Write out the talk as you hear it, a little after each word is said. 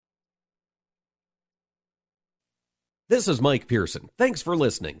This is Mike Pearson. Thanks for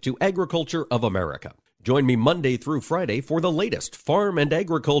listening to Agriculture of America. Join me Monday through Friday for the latest farm and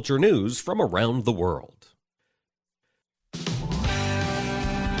agriculture news from around the world.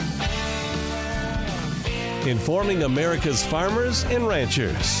 Informing America's farmers and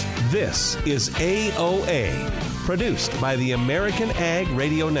ranchers. This is AOA, produced by the American Ag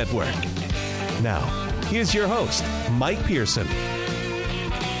Radio Network. Now, here's your host, Mike Pearson.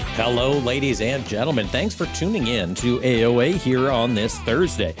 Hello, ladies and gentlemen. Thanks for tuning in to AOA here on this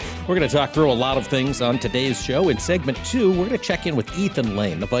Thursday. We're going to talk through a lot of things on today's show. In segment 2, we're going to check in with Ethan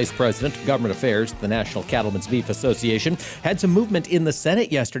Lane, the Vice President of Government Affairs at the National Cattlemen's Beef Association. Had some movement in the Senate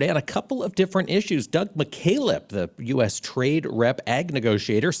yesterday on a couple of different issues. Doug McCaleb, the U.S. Trade Rep Ag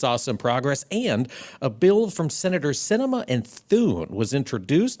negotiator, saw some progress, and a bill from Senators Sinema and Thune was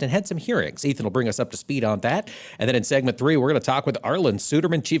introduced and had some hearings. Ethan will bring us up to speed on that. And then in segment 3, we're going to talk with Arlan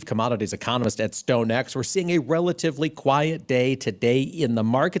Suderman, Chief Commodities Economist at StoneX. We're seeing a relatively quiet day today in the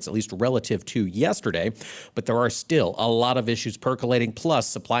markets, at least relative to yesterday, but there are still a lot of issues percolating, plus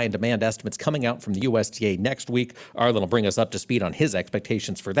supply and demand estimates coming out from the USDA next week. Arlan will bring us up to speed on his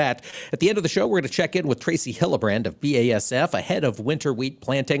expectations for that. At the end of the show, we're going to check in with Tracy Hillenbrand of BASF ahead of winter wheat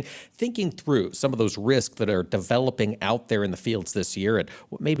planting, thinking through some of those risks that are developing out there in the fields this year and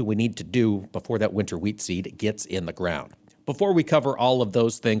what maybe we need to do before that winter wheat seed gets in the ground. Before we cover all of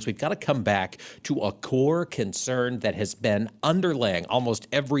those things, we've got to come back to a core concern that has been underlying almost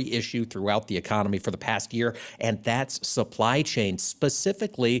every issue throughout the economy for the past year, and that's supply chain,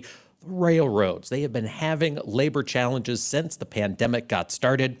 specifically railroads. They have been having labor challenges since the pandemic got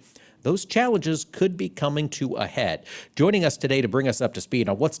started. Those challenges could be coming to a head. Joining us today to bring us up to speed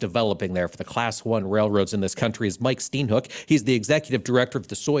on what's developing there for the Class 1 railroads in this country is Mike Steenhoek. He's the Executive Director of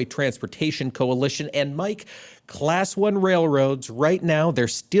the Soy Transportation Coalition. And Mike, Class 1 railroads, right now, they're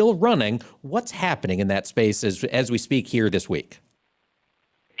still running. What's happening in that space as we speak here this week?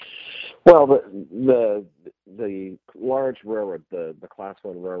 Well, the large railroads, the Class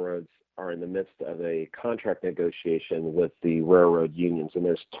 1 railroads, are in the midst of a contract negotiation with the railroad unions, and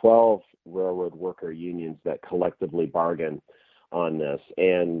there's 12 railroad worker unions that collectively bargain on this,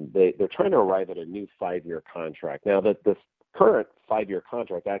 and they're trying to arrive at a new 5-year contract. Now, this current 5-year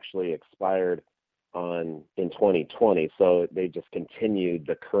contract actually expired in 2020, so they just continued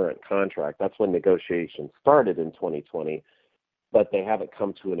the current contract. That's when negotiations started in 2020, but they haven't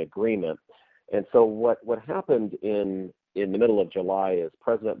come to an agreement. And so what happened in the middle of July is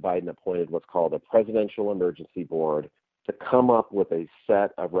President Biden appointed what's called a Presidential Emergency Board to come up with a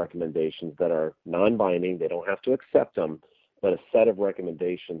set of recommendations that are non-binding. They don't have to accept them, but a set of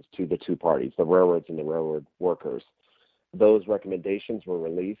recommendations to the two parties, the railroads and the railroad workers. Those recommendations were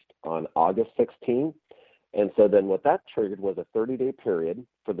released on August 16th. And so then what that triggered was a 30-day period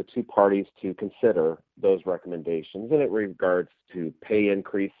for the two parties to consider those recommendations, and it regards to pay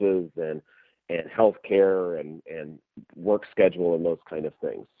increases and health care and work schedule and those kind of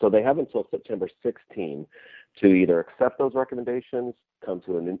things. So they have until September 16 to either accept those recommendations, come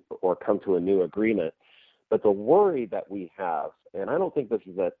to a new agreement. But the worry that we have, and I don't think this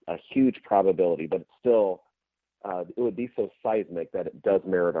is a huge probability, but it's still, it would be so seismic that it does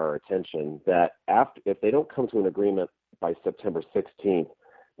merit our attention, that if they don't come to an agreement by September 16th,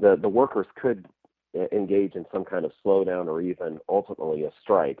 the workers could engage in some kind of slowdown or even ultimately a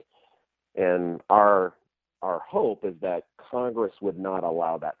strike. And our hope is that Congress would not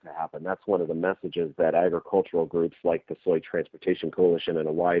allow that to happen. That's one of the messages that agricultural groups like the Soy Transportation Coalition and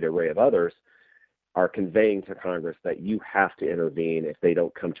a wide array of others are conveying to Congress, that you have to intervene if they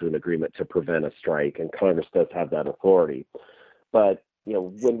don't come to an agreement to prevent a strike, and Congress does have that authority. But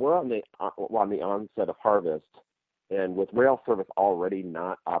when we're on the onset of harvest, and with rail service already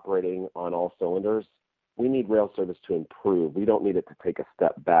not operating on all cylinders, we need rail service to improve. We don't need it to take a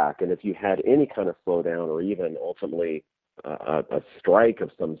step back. And if you had any kind of slowdown or even ultimately a strike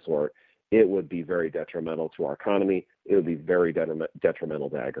of some sort, it would be very detrimental to our economy. It would be very detrimental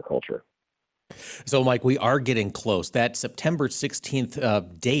to agriculture. So, Mike, we are getting close. That September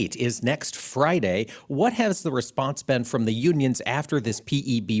 16th date is next Friday. What has the response been from the unions after this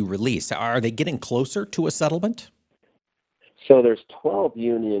PEB release? Are they getting closer to a settlement? So there's 12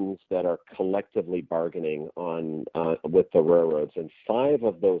 unions that are collectively bargaining on with the railroads, and 5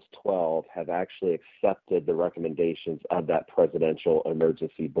 of those 12 have actually accepted the recommendations of that Presidential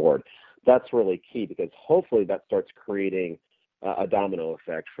Emergency Board. That's really key, because hopefully that starts creating a domino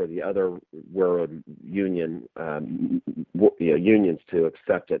effect for the other railroad unions to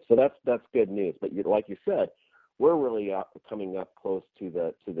accept it. So that's good news. But like you said, we're really coming up close to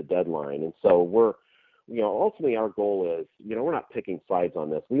the deadline, and so ultimately our goal is, we're not picking sides on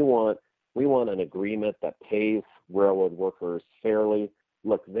this. We want We want an agreement that pays railroad workers fairly.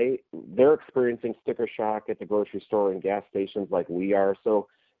 Look, they're experiencing sticker shock at the grocery store and gas stations like we are. So,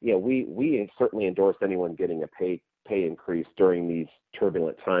 we certainly endorse anyone getting a pay increase during these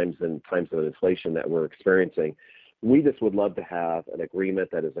turbulent times and times of inflation that we're experiencing. We just would love to have an agreement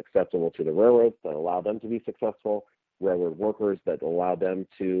that is acceptable to the railroads, that allow them to be successful, railroad workers that allow them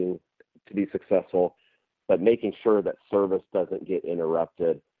to be successful, but making sure that service doesn't get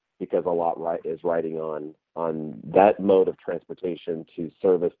interrupted because a lot is riding on that mode of transportation to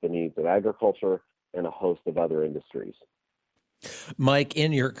service the needs of agriculture and a host of other industries. Mike,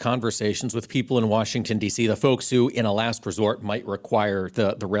 in your conversations with people in Washington, D.C., the folks who, in a last resort, might require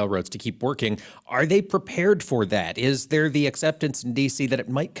the railroads to keep working, are they prepared for that? Is there the acceptance in D.C. that it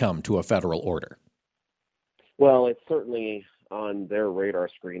might come to a federal order? Well, it's certainly on their radar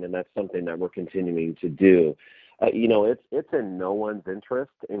screen, and that's something that we're continuing to do. It's in no one's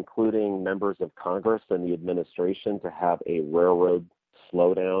interest, including members of Congress and the administration, to have a railroad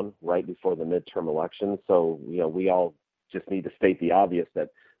slowdown right before the midterm election. So, we all just need to state the obvious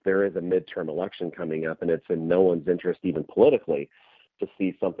that there is a midterm election coming up, and it's in no one's interest, even politically, to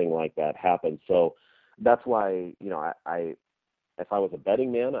see something like that happen. So that's why, if I was a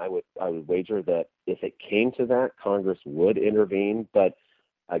betting man, I would wager that if it came to that, Congress would intervene. But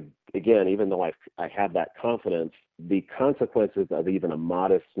again, even though I have that confidence, the consequences of even a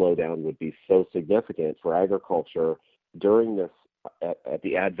modest slowdown would be so significant for agriculture during this, at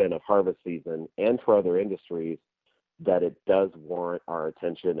the advent of harvest season, and for other industries, that it does warrant our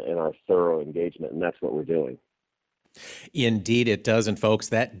attention and our thorough engagement, and that's what we're doing. Indeed, it does. And folks,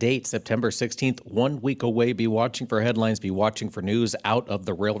 that date, September 16th, 1 week away. Be watching for headlines, be watching for news out of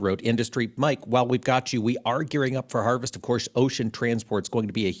the railroad industry. Mike, while we've got you, we are gearing up for harvest. Of course, ocean transport is going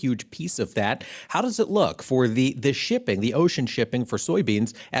to be a huge piece of that. How does it look for the shipping, the ocean shipping for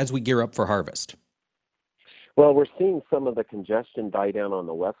soybeans as we gear up for harvest? Well, we're seeing some of the congestion die down on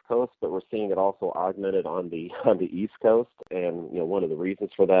the West Coast, but we're seeing it also augmented on the East Coast. And one of the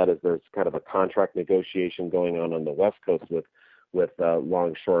reasons for that is there's kind of a contract negotiation going on the West Coast with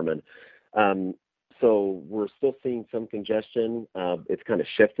longshoremen. So we're still seeing some congestion. It's kind of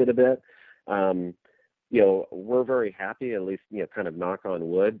shifted a bit. We're very happy, at least, kind of knock on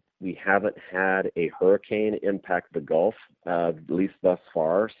wood, we haven't had a hurricane impact the Gulf, at least thus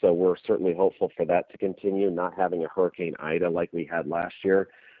far. So we're certainly hopeful for that to continue, not having a Hurricane Ida like we had last year.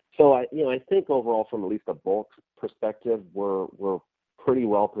 So I think overall, from at least a bulk perspective, we're pretty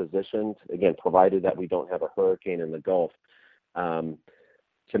well positioned, again, provided that we don't have a hurricane in the Gulf,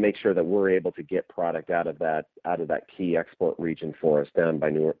 to make sure that we're able to get product out of that key export region for us down by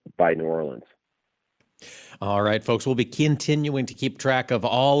New Orleans. All right, folks, we'll be continuing to keep track of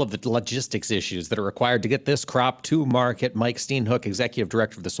all of the logistics issues that are required to get this crop to market. Mike Steenhoek, Executive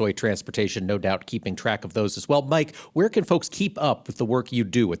Director of the Soy Transportation, no doubt keeping track of those as well. Mike, where can folks keep up with the work you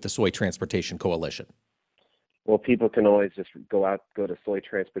do with the Soy Transportation Coalition? Well, people can always just go to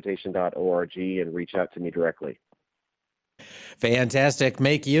soytransportation.org and reach out to me directly. Fantastic.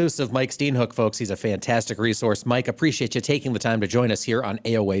 Make use of Mike Steenhoek, folks. He's a fantastic resource. Mike, appreciate you taking the time to join us here on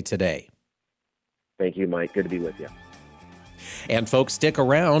AOA Today. Thank you, Mike. Good to be with you. And folks, stick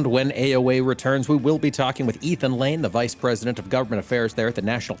around. When AOA returns, we will be talking with Ethan Lane, the Vice President of Government Affairs there at the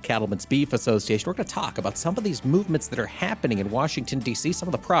National Cattlemen's Beef Association. We're going to talk about some of these movements that are happening in Washington, D.C., some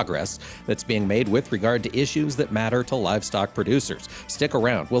of the progress that's being made with regard to issues that matter to livestock producers. Stick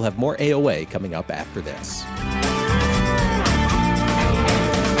around. We'll have more AOA coming up after this.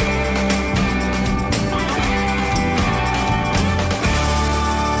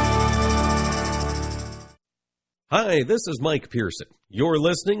 Hi, this is Mike Pearson. You're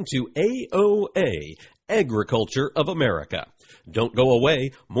listening to AOA, Agriculture of America. Don't go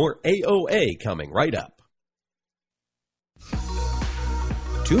away, more AOA coming right up.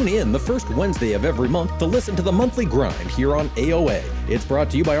 Tune in the first Wednesday of every month to listen to the Monthly Grind here on AOA. It's brought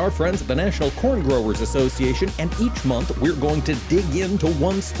to you by our friends at the National Corn Growers Association, and each month we're going to dig into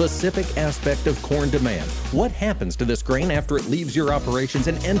one specific aspect of corn demand. What happens to this grain after it leaves your operations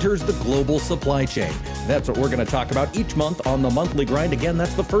and enters the global supply chain? That's what we're going to talk about each month on the Monthly Grind. Again,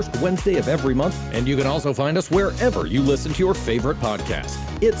 that's the first Wednesday of every month, and you can also find us wherever you listen to your favorite podcast.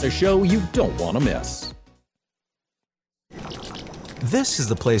 It's a show you don't want to miss. This is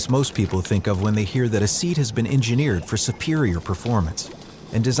the place most people think of when they hear that a seed has been engineered for superior performance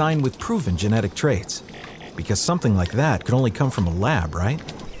and designed with proven genetic traits. Because something like that could only come from a lab, right?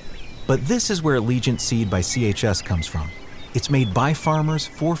 But this is where Allegiant Seed by CHS comes from. It's made by farmers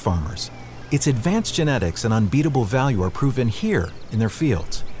for farmers. Its advanced genetics and unbeatable value are proven here in their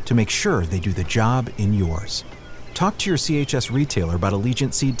fields to make sure they do the job in yours. Talk to your CHS retailer about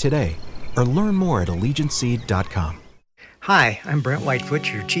Allegiant Seed today or learn more at AllegianceSeed.com. Hi, I'm Brent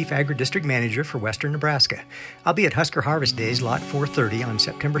Whitefoot, your Chief Agri-District Manager for Western Nebraska. I'll be at Husker Harvest Days, Lot 430 on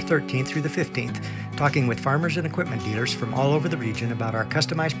September 13th through the 15th, talking with farmers and equipment dealers from all over the region about our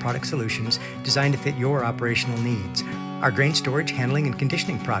customized product solutions designed to fit your operational needs. Our grain storage, handling, and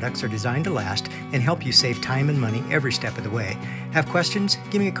conditioning products are designed to last and help you save time and money every step of the way. Have questions?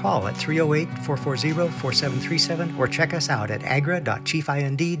 Give me a call at 308-440-4737 or check us out at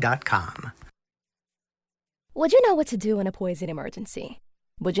agra.chiefind.com. Would you know what to do in a poison emergency?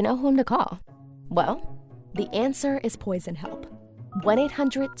 Would you know whom to call? Well, the answer is Poison Help.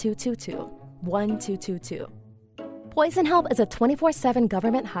 1-800-222-1222. Poison Help is a 24/7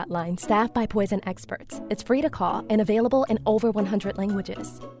 government hotline staffed by poison experts. It's free to call and available in over 100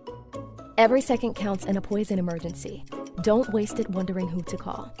 languages. Every second counts in a poison emergency. Don't waste it wondering who to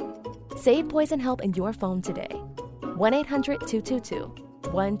call. Save Poison Help in your phone today.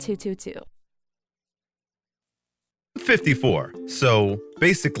 1-800-222-1222. 54. So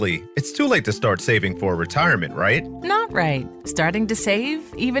basically, it's too late to start saving for retirement, right? Not right. Starting to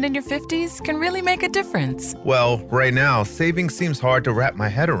save, even in your 50s, can really make a difference. Well, right now, saving seems hard to wrap my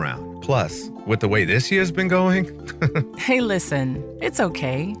head around. Plus, with the way this year's been going... Hey, listen, it's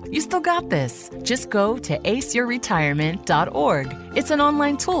okay. You still got this. Just go to aceyourretirement.org. It's an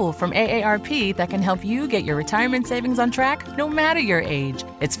online tool from AARP that can help you get your retirement savings on track no matter your age.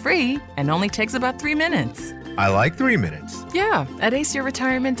 It's free and only takes about 3 minutes. I like 3 minutes. Yeah, at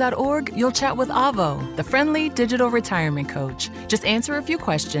aceyourretirement.org, you'll chat with Avo, the friendly digital retirement coach. Just answer a few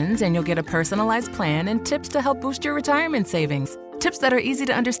questions and you'll get a personalized plan and tips to help boost your retirement savings. Tips that are easy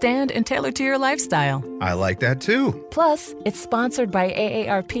to understand and tailored to your lifestyle. I like that too. Plus, it's sponsored by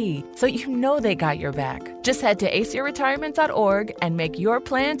AARP, so you know they got your back. Just head to aceyourretirement.org and make your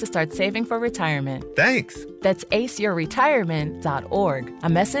plan to start saving for retirement. Thanks. That's aceyourretirement.org. A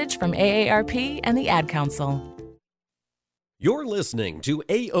message from AARP and the Ad Council. You're listening to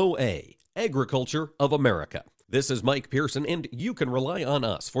AOA, Agriculture of America. This is Mike Pearson, and you can rely on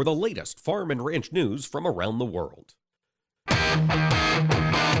us for the latest farm and ranch news from around the world.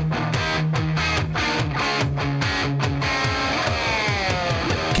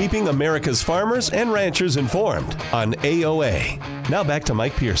 Keeping America's farmers and ranchers informed on AOA. Now back to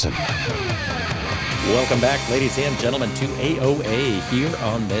Mike Pearson. Welcome back, ladies and gentlemen, to AOA here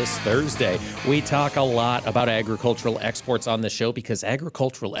on this Thursday. We talk a lot about agricultural exports on the show because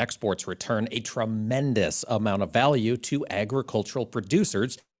agricultural exports return a tremendous amount of value to agricultural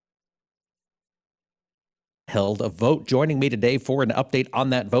producers. Held a vote. Joining me today for an update on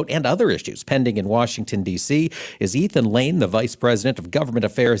that vote and other issues pending in Washington, D.C. is Ethan Lane, the Vice President of Government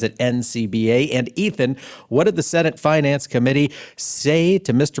Affairs at NCBA. And Ethan, what did the Senate Finance Committee say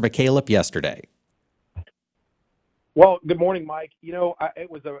to Mr. McCaleb yesterday? Well, good morning, Mike. You know, it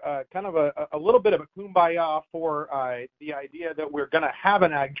was a kind of a little bit of a kumbaya for the idea that we're going to have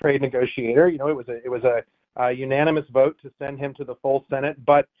an ag trade negotiator. You know, it was a unanimous vote to send him to the full Senate,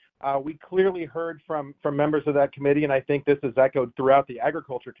 but we clearly heard from members of that committee, and I think this is echoed throughout the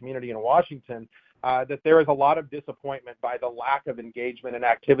agriculture community in Washington, that there is a lot of disappointment by the lack of engagement and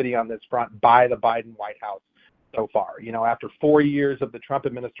activity on this front by the Biden White House so far. You know, after 4 years of the Trump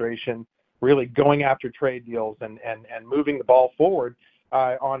administration really going after trade deals and moving the ball forward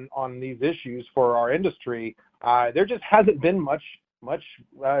on these issues for our industry, there just hasn't been much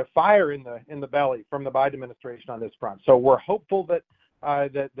fire in the belly from the Biden administration on this front. So we're hopeful that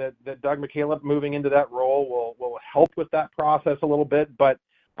Doug McCaleb moving into that role will help with that process a little bit. But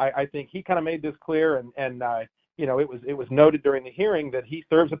I think he kind of made this clear, and you know, it was noted during the hearing that he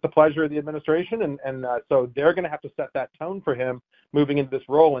serves at the pleasure of the administration, and so they're going to have to set that tone for him moving into this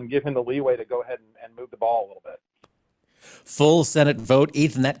role and give him the leeway to go ahead and move the ball a little bit. Full Senate vote.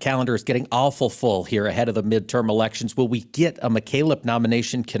 Ethan, that calendar is getting awful full here ahead of the midterm elections. Will we get a McCaleb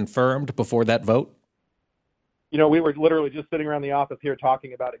nomination confirmed before that vote? You know, we were literally just sitting around the office here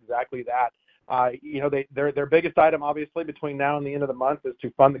talking about exactly that. You know, their biggest item, obviously, between now and the end of the month is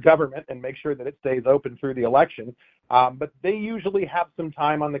to fund the government and make sure that it stays open through the election. But they usually have some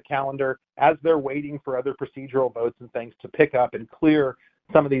time on the calendar as they're waiting for other procedural votes and things to pick up and clear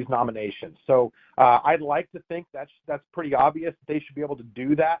some of these nominations. So I'd like to think that's pretty obvious. They should be able to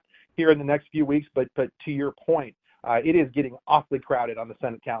do that here in the next few weeks. But to your point, it is getting awfully crowded on the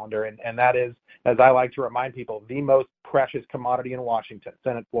Senate calendar, and that is, as I like to remind people, the most precious commodity in Washington,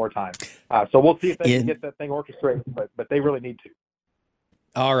 Senate floor time. So we'll see if they can get that thing orchestrated, but they really need to.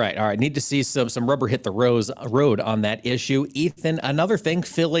 All right. Need to see some rubber hit the road on that issue. Ethan, another thing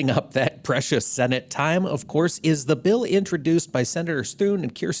filling up that precious Senate time, of course, is the bill introduced by Senators Thune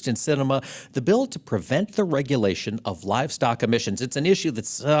and Kyrsten Sinema, the bill to prevent the regulation of livestock emissions. It's an issue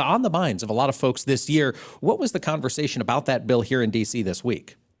that's on the minds of a lot of folks this year. What was the conversation about that bill here in D.C. this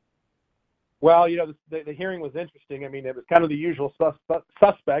week? Well, the hearing was interesting. I mean, it was kind of the usual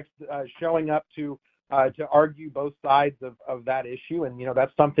suspects showing up to argue both sides of that issue. And,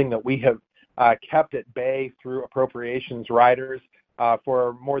 that's something that we have kept at bay through appropriations riders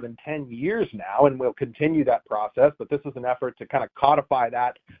for more than 10 years now, and we'll continue that process. But this is an effort to kind of codify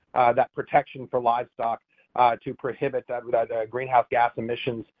that protection for livestock to prohibit that greenhouse gas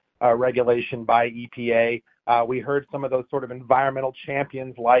emissions regulation by EPA. We heard some of those sort of environmental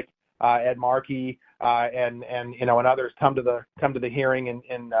champions like Ed Markey and others come to the hearing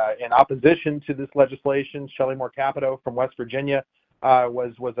in opposition to this legislation. Shelley Moore Capito from West Virginia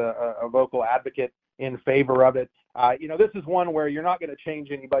was a vocal advocate in favor of it. This is one where you're not going to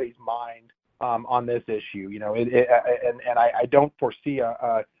change anybody's mind on this issue. And I don't foresee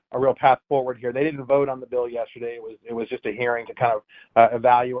a real path forward here. They didn't vote on the bill yesterday. It was just a hearing to kind of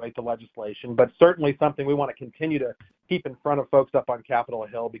evaluate the legislation, but certainly something we want to continue to keep in front of folks up on Capitol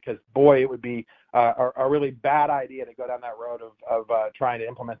Hill, because boy, it would be a really bad idea to go down that road of trying to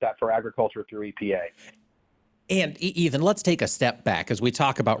implement that for agriculture through EPA. And Ethan, let's take a step back as we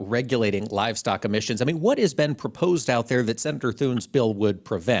talk about regulating livestock emissions. I mean, what has been proposed out there that Senator Thune's bill would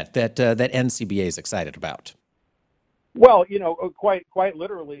prevent that NCBA is excited about? Well, quite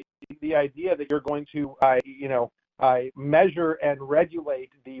literally, the idea that you're going to, measure and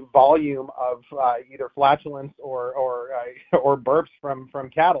regulate the volume of either flatulence or burps from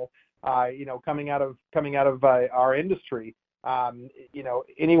cattle, coming out of our industry.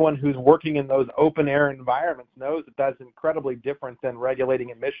 Anyone who's working in those open air environments knows that that's incredibly different than regulating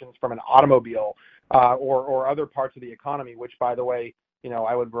emissions from an automobile or other parts of the economy, which, by the way,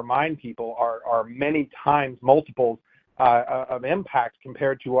 I would remind people are many times multiples of impact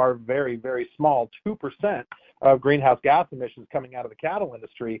compared to our very, very small 2% of greenhouse gas emissions coming out of the cattle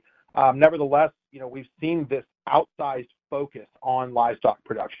industry. Nevertheless, we've seen this outsized focus on livestock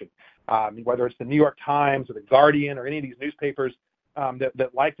production, whether it's the New York Times or the Guardian or any of these newspapers that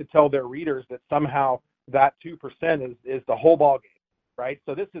like to tell their readers that somehow that 2% is the whole ballgame, right?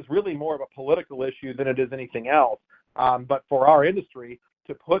 So this is really more of a political issue than it is anything else. But for our industry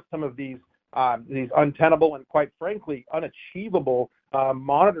to put some of these untenable and, quite frankly, unachievable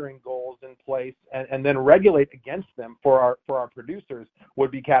monitoring goals in place and then regulate against them for our producers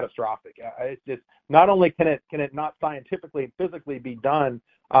would be catastrophic. It's just not only can it not scientifically and physically be done,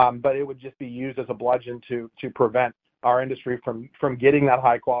 but it would just be used as a bludgeon to prevent our industry from getting that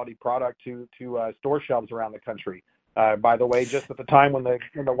high quality product to store shelves around the country. By the way, just at the time when the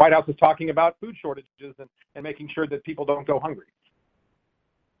White House is talking about food shortages and making sure that people don't go hungry.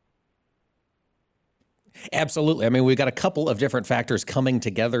 Absolutely. I mean, we've got a couple of different factors coming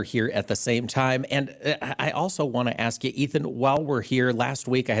together here at the same time. And I also want to ask you, Ethan, while we're here, last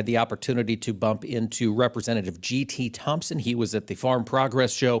week I had the opportunity to bump into Representative G.T. Thompson. He was at the Farm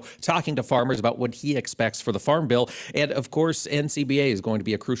Progress Show talking to farmers about what he expects for the Farm Bill. And of course, NCBA is going to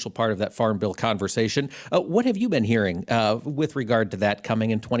be a crucial part of that Farm Bill conversation. What have you been hearing with regard to that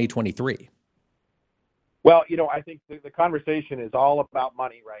coming in 2023? Well, I think the conversation is all about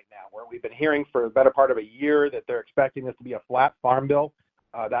money right now, where we've been hearing for the better part of a year that they're expecting this to be a flat farm bill.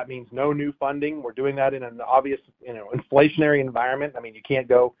 That means no new funding. We're doing that in an obvious, inflationary environment. I mean, you can't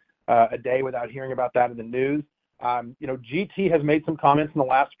go a day without hearing about that in the news. GT has made some comments in the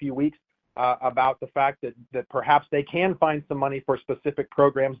last few weeks about the fact that perhaps they can find some money for specific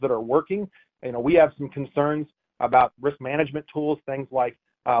programs that are working. We have some concerns about risk management tools, things like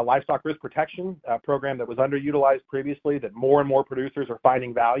livestock risk protection, a program that was underutilized previously that more and more producers are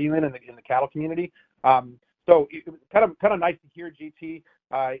finding value in the cattle community. So kind of nice to hear GT,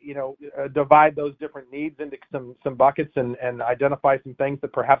 divide those different needs into some buckets and identify some things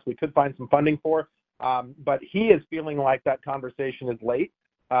that perhaps we could find some funding for. But he is feeling like that conversation is late.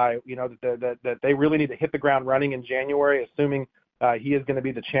 That they really need to hit the ground running in January, assuming he is going to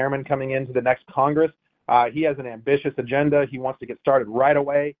be the chairman coming into the next Congress. He has an ambitious agenda. He wants to get started right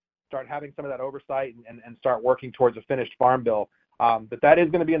away, start having some of that oversight and start working towards a finished farm bill. But that is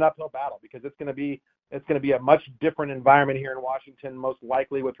going to be an uphill battle because it's going to be a much different environment here in Washington, most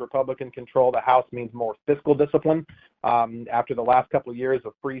likely with Republican control. The House means more fiscal discipline after the last couple of years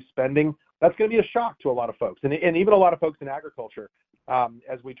of free spending. That's going to be a shock to a lot of folks and even a lot of folks in agriculture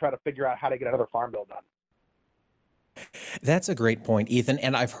as we try to figure out how to get another farm bill done. That's a great point, Ethan.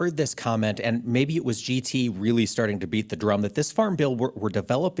 And I've heard this comment, and maybe it was GT really starting to beat the drum, that this farm bill, we're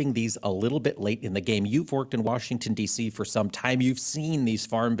developing these a little bit late in the game. You've worked in Washington, D.C. for some time. You've seen these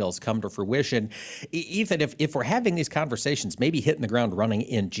farm bills come to fruition. Ethan, if we're having these conversations, maybe hitting the ground running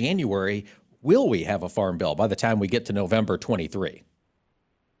in January, will we have a farm bill by the time we get to November 23?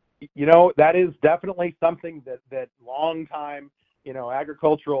 That is definitely something that long-time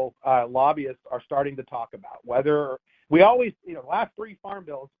agricultural lobbyists are starting to talk about. Whether we always, last three farm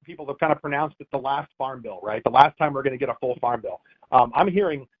bills, people have kind of pronounced it the last farm bill, right? The last time we're going to get a full farm bill. I'm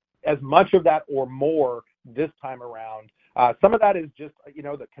hearing as much of that or more this time around. Some of that is just,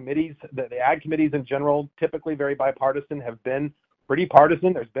 the committees, the ag committees in general, typically very bipartisan, have been pretty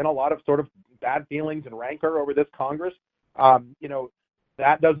partisan. There's been a lot of sort of bad feelings and rancor over this Congress.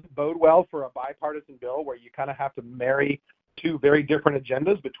 That doesn't bode well for a bipartisan bill where you kind of have to marry two very different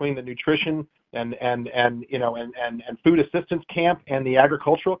agendas between the nutrition and food assistance camp and the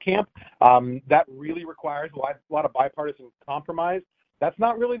agricultural camp. That really requires a lot of bipartisan compromise. That's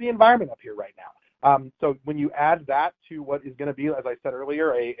not really the environment up here right now. So when you add that to what is going to be, as I said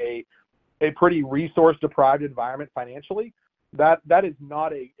earlier, a pretty resource-deprived environment financially, that is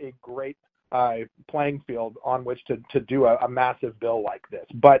not a great playing field on which to do a massive bill like this.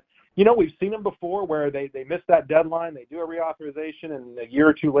 But we've seen them before where they miss that deadline, they do a reauthorization, and a year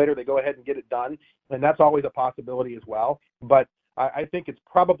or two later they go ahead and get it done, and that's always a possibility as well. But I think it's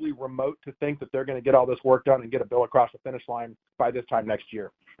probably remote to think that they're going to get all this work done and get a bill across the finish line by this time next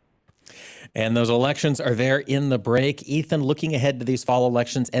year. And those elections are there in the break. Ethan, looking ahead to these fall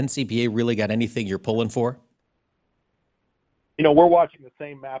elections, NCBA really got anything you're pulling for? We're watching the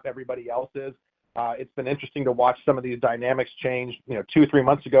same map everybody else is. It's been interesting to watch some of these dynamics change. 2-3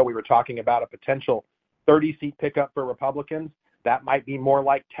 months ago, we were talking about a potential 30-seat pickup for Republicans. That might be more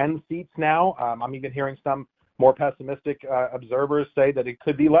like 10 seats now. I'm even hearing some more pessimistic observers say that it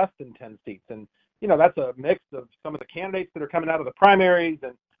could be less than 10 seats. And, that's a mix of some of the candidates that are coming out of the primaries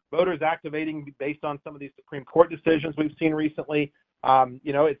and voters activating based on some of these Supreme Court decisions we've seen recently.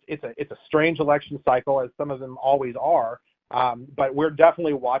 It's a strange election cycle, as some of them always are. But we're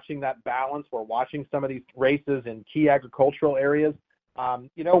definitely watching that balance. We're watching some of these races in key agricultural areas.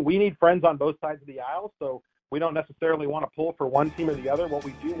 We need friends on both sides of the aisle, so we don't necessarily want to pull for one team or the other. What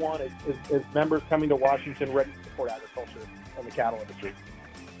we do want is members coming to Washington ready to support agriculture and the cattle industry.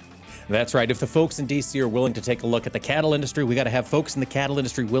 That's right. If the folks in D.C. are willing to take a look at the cattle industry, we got to have folks in the cattle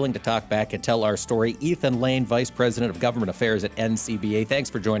industry willing to talk back and tell our story. Ethan Lane, Vice President of Government Affairs at NCBA, thanks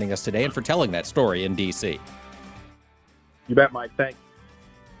for joining us today and for telling that story in D.C. You bet, Mike. Thanks.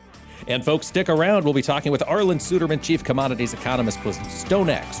 And folks, stick around. We'll be talking with Arlan Suderman, Chief Commodities Economist with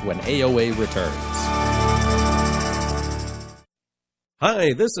StoneX when AOA returns.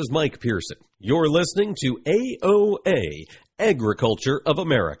 Hi, this is Mike Pearson. You're listening to AOA, Agriculture of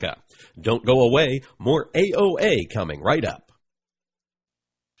America. Don't go away. More AOA coming right up.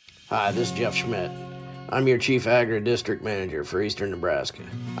 Hi, this is Jeff Schmidt. I'm your Chief Agri-District Manager for Eastern Nebraska.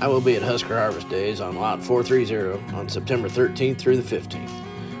 I will be at Husker Harvest Days on Lot 430 on September 13th through the 15th.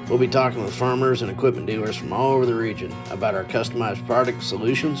 We'll be talking with farmers and equipment dealers from all over the region about our customized product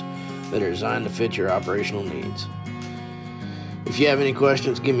solutions that are designed to fit your operational needs. If you have any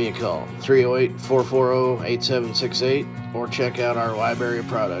questions, give me a call, 308-440-8768, or check out our library of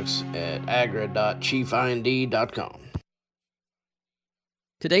products at agra.chiefind.com.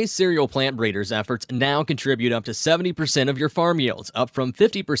 Today's cereal plant breeders' efforts now contribute up to 70% of your farm yields, up from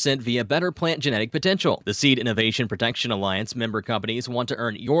 50% via better plant genetic potential. The Seed Innovation Protection Alliance member companies want to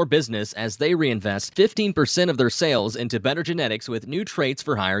earn your business as they reinvest 15% of their sales into better genetics with new traits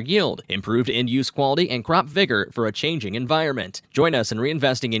for higher yield, improved end-use quality, and crop vigor for a changing environment. Join us in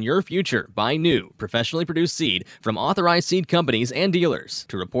reinvesting in your future. Buy new, professionally produced seed from authorized seed companies and dealers.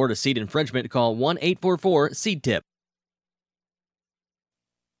 To report a seed infringement, call 1-844-SEED-TIP.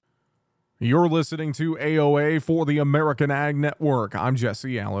 You're listening to AOA for the American Ag Network. I'm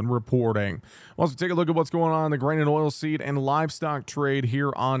Jesse Allen reporting. Let's take a look at what's going on in the grain and oilseed and livestock trade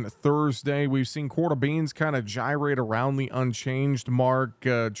here on Thursday. We've seen quarter beans kind of gyrate around the unchanged mark,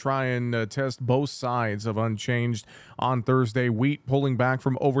 try and test both sides of unchanged on Thursday. Wheat pulling back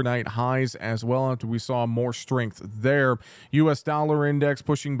from overnight highs as well after we saw more strength there. U.S. dollar index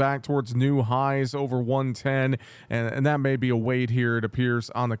pushing back towards new highs over 110, and that may be a weight here, it appears,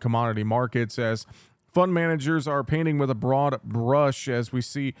 on the commodity markets as fund managers are painting with a broad brush as we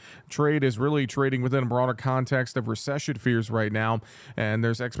see trade is really trading within a broader context of recession fears right now. And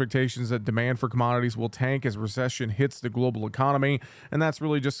there's expectations that demand for commodities will tank as recession hits the global economy. And that's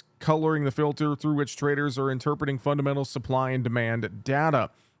really just coloring the filter through which traders are interpreting fundamental supply and demand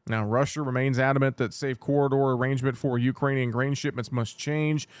data. Now, Russia remains adamant that safe corridor arrangement for Ukrainian grain shipments must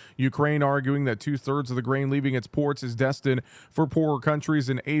change. Ukraine arguing that 2/3 of the grain leaving its ports is destined for poorer countries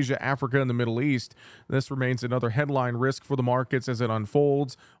in Asia, Africa, and the Middle East. This remains another headline risk for the markets as it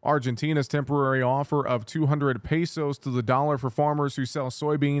unfolds. Argentina's temporary offer of 200 pesos to the dollar for farmers who sell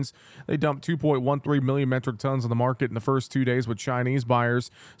soybeans. They dumped 2.13 million metric tons on the market in the first 2 days, with Chinese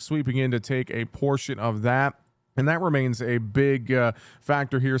buyers sweeping in to take a portion of that. And that remains a big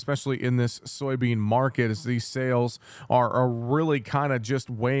factor here, especially in this soybean market, as these sales are really kind of just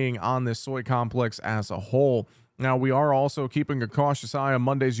weighing on this soy complex as a whole. Now, we are also keeping a cautious eye on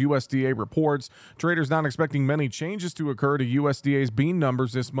Monday's USDA reports. Traders not expecting many changes to occur to USDA's bean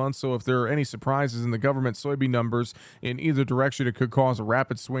numbers this month, so if there are any surprises in the government soybean numbers in either direction, it could cause a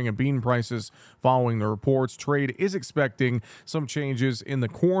rapid swing in bean prices following the reports. Trade is expecting some changes in the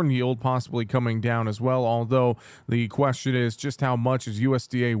corn yield, possibly coming down as well, although the question is just how much is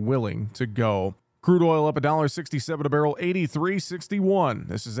USDA willing to go. Crude oil up $1.67 a barrel, 83.61.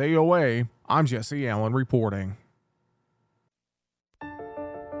 This is AOA. I'm Jesse Allen reporting.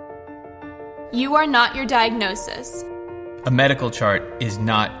 You are not your diagnosis. A medical chart is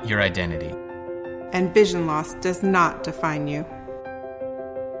not your identity. And vision loss does not define you.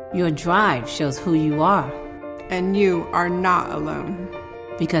 Your drive shows who you are. And you are not alone.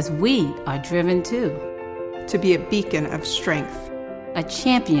 Because we are driven too. To be a beacon of strength. A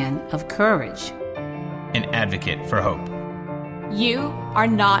champion of courage. An advocate for hope. You are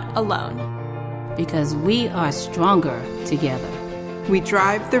not alone. Because we are stronger together. We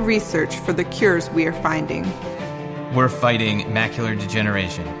drive the research for the cures we are finding. We're fighting macular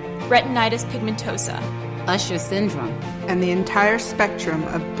degeneration, retinitis pigmentosa, Usher syndrome, and the entire spectrum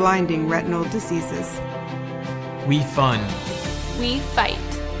of blinding retinal diseases. We fund. We fight.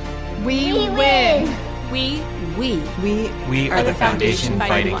 We win. We are the Foundation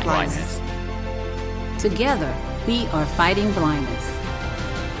Fighting Blindness. Together, we are fighting blindness.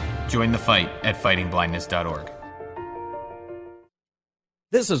 Join the fight at fightingblindness.org.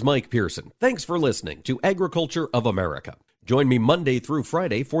 This is Mike Pearson. Thanks for listening to Agriculture of America. Join me Monday through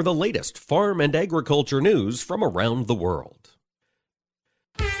Friday for the latest farm and agriculture news from around the world.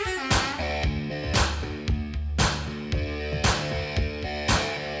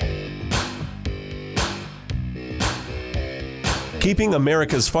 Keeping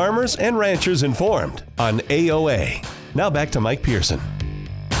America's farmers and ranchers informed on AOA. Now back to Mike Pearson.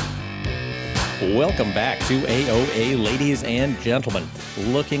 Welcome back to AOA, ladies and gentlemen.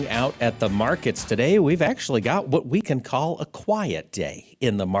 Looking out at the markets today, we've actually got what we can call a quiet day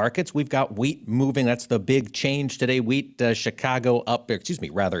in the markets. We've got wheat moving. That's the big change today. Wheat, Chicago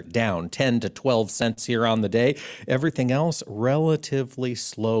down 10 to 12 cents here on the day. Everything else relatively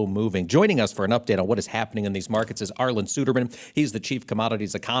slow moving. Joining us for an update on what is happening in these markets is Arlan Suderman. He's the chief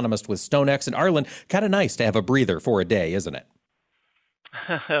commodities economist with StoneX. And Arlan, kind of nice to have a breather for a day, isn't it?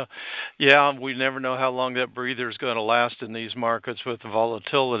 Yeah, we never know how long that breather is going to last in these markets with the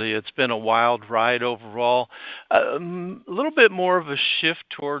volatility. It's been a wild ride overall. A little bit more of a shift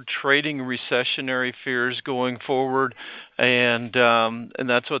toward trading recessionary fears going forward, and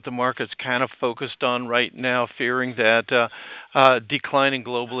that's what the market's kind of focused on right now, fearing that declining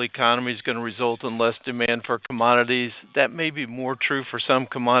global economy is going to result in less demand for commodities. That may be more true for some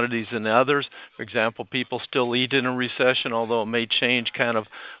commodities than others. For example, people still eat in a recession, although it may change kind of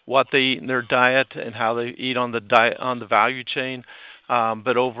what they eat in their diet and how they eat on the value chain.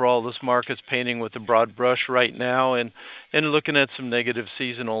 But overall, this market's painting with a broad brush right now and looking at some negative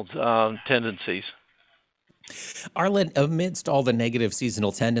seasonal tendencies. Arlan, amidst all the negative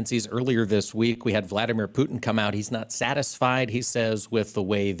seasonal tendencies, earlier this week, we had Vladimir Putin come out. He's not satisfied, he says, with the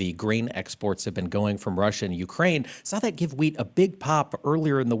way the grain exports have been going from Russia and Ukraine. Saw that give wheat a big pop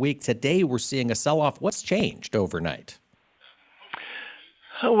earlier in the week. Today, we're seeing a sell-off. What's changed overnight?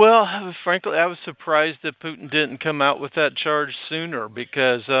 Well, frankly, I was surprised that Putin didn't come out with that charge sooner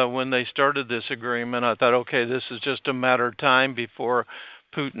because when they started this agreement, I thought, okay, this is just a matter of time before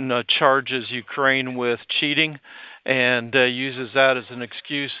Putin charges Ukraine with cheating and uses that as an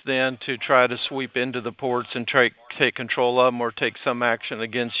excuse then to try to sweep into the ports and take control of them or take some action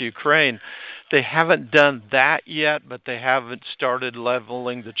against Ukraine. They haven't done that yet, but they haven't started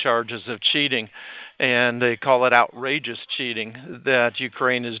leveling the charges of cheating, and they call it outrageous cheating that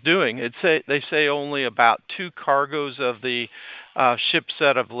Ukraine is doing. They say only about 2 cargoes of the ships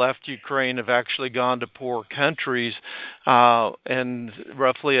that have left Ukraine have actually gone to poor countries, and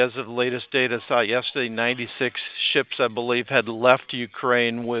roughly as of the latest data I saw yesterday, 96 ships, I believe, had left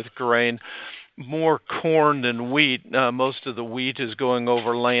Ukraine with grain. more corn than wheat. Most of the wheat is going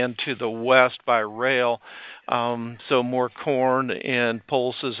over land to the west by rail. So more corn and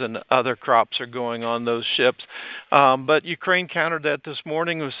pulses and other crops are going on those ships. But Ukraine countered that this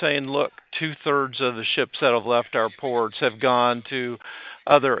morning, was saying, look, 2/3 of the ships that have left our ports have gone to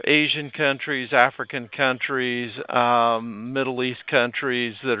other Asian countries, African countries, Middle East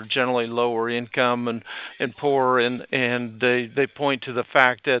countries that are generally lower income and poor, and they point to the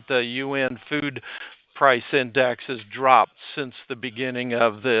fact that the UN Food Price Index has dropped since the beginning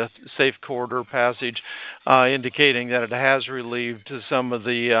of the Safe Corridor passage, indicating that it has relieved some of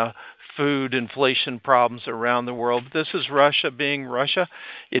the food inflation problems around the world. This is Russia being Russia.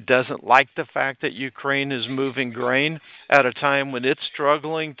 It doesn't like the fact that Ukraine is moving grain at a time when it's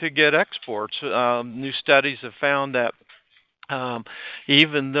struggling to get exports. New studies have found that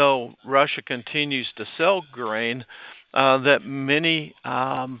even though Russia continues to sell grain, that many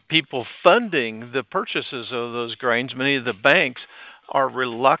people funding the purchases of those grains, many of the banks, are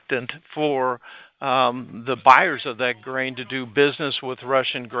reluctant for the buyers of that grain to do business with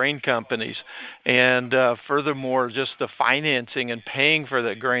Russian grain companies. And furthermore, just the financing and paying for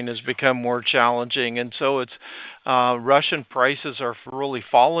that grain has become more challenging. And so it's Russian prices are really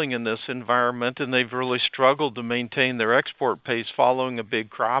falling in this environment, and they've really struggled to maintain their export pace following a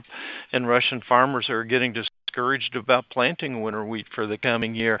big crop, and Russian farmers are getting discouraged about planting winter wheat for the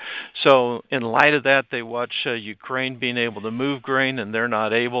coming year. So in light of that, they watch Ukraine being able to move grain, and they're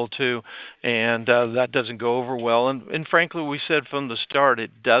not able to, and that doesn't go over well. And frankly, we said from the start,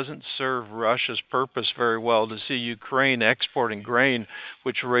 it doesn't serve Russia's purpose very well to see Ukraine exporting grain,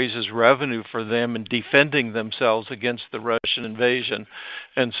 which raises revenue for them and defending themselves against the Russian invasion.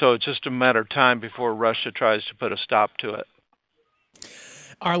 And so it's just a matter of time before Russia tries to put a stop to it.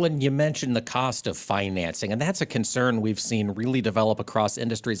 Arlan, you mentioned the cost of financing, and that's a concern we've seen really develop across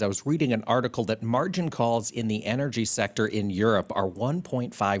industries. I was reading an article that margin calls in the energy sector in Europe are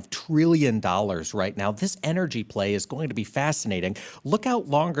 $1.5 trillion right now. This energy play is going to be fascinating. Look out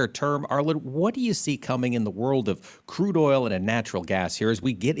longer term, Arlan. What do you see coming in the world of crude oil and natural gas here as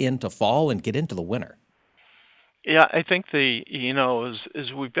we get into fall and get into the winter? Yeah, I think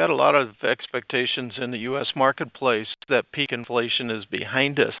as we've got a lot of expectations in the U.S. marketplace that peak inflation is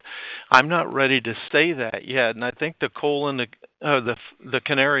behind us. I'm not ready to say that yet, and I think the coal in the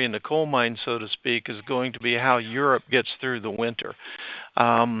canary in the coal mine, so to speak, is going to be how Europe gets through the winter.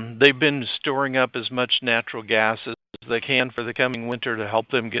 They've been storing up as much natural gas as they can for the coming winter to help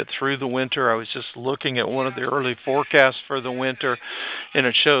them get through the winter. I was just looking at one of the early forecasts for the winter, and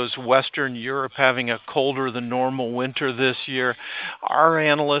it shows Western Europe having a colder than normal winter this year. Our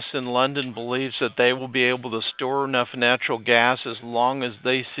analysts in London believes that they will be able to store enough natural gas as long as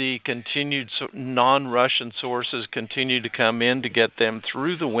they see continued non-Russian sources continue to come in to get them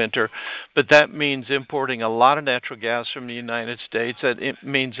through the winter. But that means importing a lot of natural gas from the United States. That it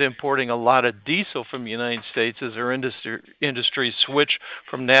means importing a lot of diesel from the United States as our industries switch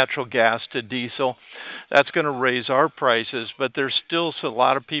from natural gas to diesel. That's going to raise our prices, but there's still a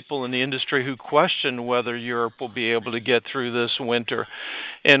lot of people in the industry who question whether Europe will be able to get through this winter.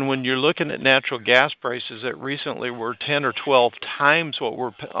 And when you're looking at natural gas prices that recently were 10 or 12 times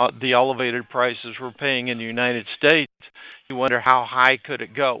what the elevated prices we're paying in the United States, you wonder how high could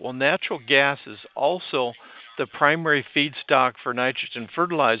it go? Well, natural gas is also the primary feedstock for nitrogen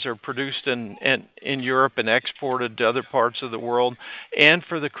fertilizer produced in Europe and exported to other parts of the world, and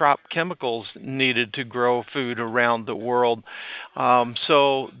for the crop chemicals needed to grow food around the world.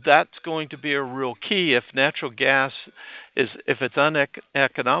 So that's going to be a real key. If natural gas if it's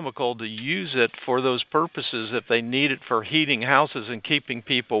uneconomical to use it for those purposes, if they need it for heating houses and keeping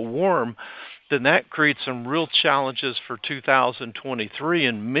people warm, then that creates some real challenges for 2023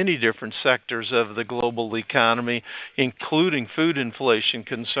 in many different sectors of the global economy, including food inflation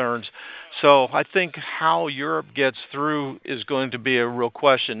concerns. So I think how Europe gets through is going to be a real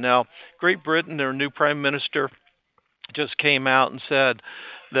question. Now, Great Britain, their new prime minister, just came out and said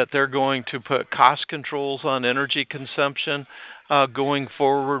that they're going to put cost controls on energy consumption going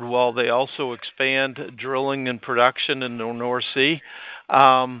forward, while they also expand drilling and production in the North Sea.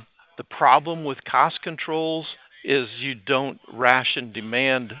 The problem with cost controls is you don't ration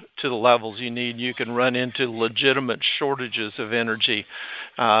demand to the levels you need. You can run into legitimate shortages of energy.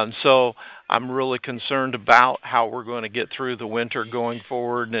 So I'm really concerned about how we're going to get through the winter going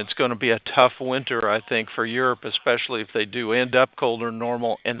forward, and it's going to be a tough winter, I think, for Europe, especially if they do end up colder than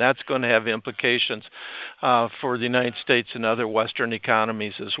normal, and that's going to have implications for the United States and other Western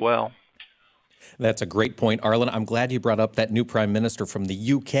economies as well. That's a great point, Arlan. I'm glad you brought up that new prime minister from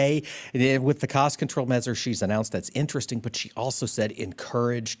the UK. With the cost control measures she's announced, that's interesting, but she also said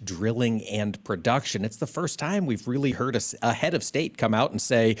encourage drilling and production. It's the first time we've really heard a head of state come out and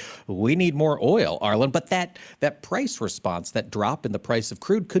say, we need more oil, Arlan. But that price response, that drop in the price of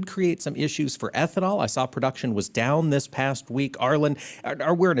crude could create some issues for ethanol. I saw production was down this past week. Arlan,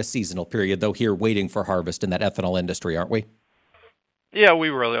 we're in a seasonal period, though, here waiting for harvest in that ethanol industry, aren't we? Yeah, we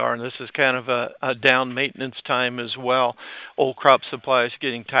really are, and this is kind of a down maintenance time as well. Old crop supply is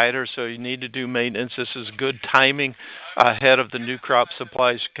getting tighter, so you need to do maintenance. This is good timing ahead of the new crop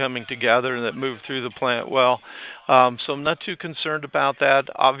supplies coming together and that move through the plant well. So I'm not too concerned about that.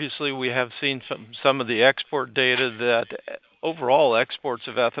 Obviously, we have seen some of the export data that overall exports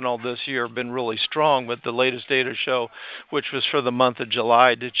of ethanol this year have been really strong, but the latest data show, which was for the month of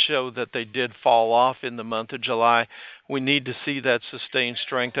July, did show that they did fall off in the month of July. We need to see that sustained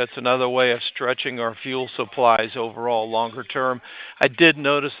strength. That's another way of stretching our fuel supplies overall longer term. I did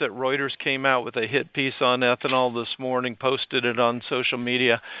notice that Reuters came out with a hit piece on ethanol this morning, posted it on social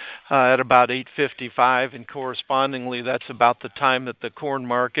media at about 8:55, and correspondingly, that's about the time that the corn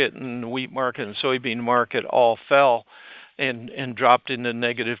market and the wheat market and soybean market all fell and dropped into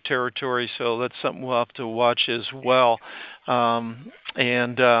negative territory. So that's something we'll have to watch as well. Right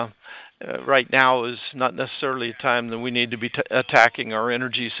now is not necessarily a time that we need to be attacking our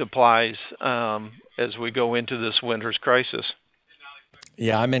energy supplies as we go into this winter's crisis.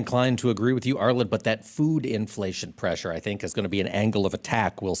 Yeah, I'm inclined to agree with you, Arlan, but that food inflation pressure, I think, is going to be an angle of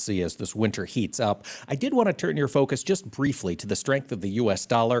attack we'll see as this winter heats up. I did want to turn your focus just briefly to the strength of the U.S.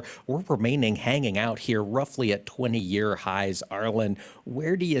 dollar. We're remaining hanging out here roughly at 20-year highs. Arlan,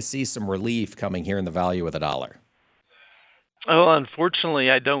 where do you see some relief coming here in the value of the dollar? Well, unfortunately,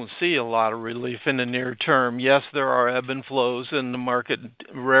 I don't see a lot of relief in the near term. Yes, there are ebb and flows, and the market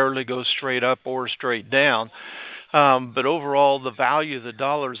rarely goes straight up or straight down. But overall, the value of the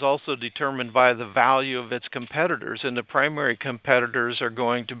dollar is also determined by the value of its competitors, and the primary competitors are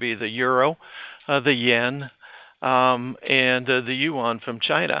going to be the euro, the yen, and the yuan from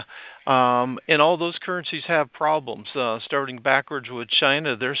China. And all those currencies have problems. Starting backwards with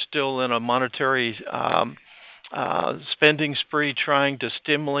China, they're still in a monetary spending spree trying to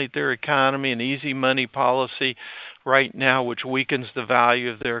stimulate their economy, an easy money policy right now, which weakens the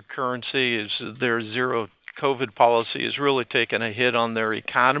value of their currency. Is their zero COVID policy has really taken a hit on their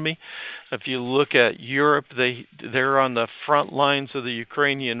economy. If you look at Europe, they're on the front lines of the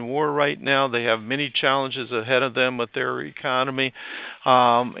Ukrainian war right now. They have many challenges ahead of them with their economy.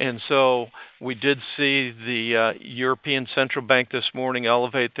 And so we did see the European Central Bank this morning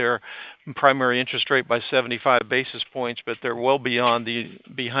elevate their primary interest rate by 75 basis points, but they're well behind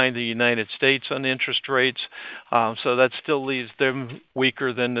the United States on interest rates. So that still leaves them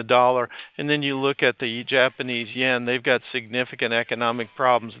weaker than the dollar. And then you look at the Japanese yen, they've got significant economic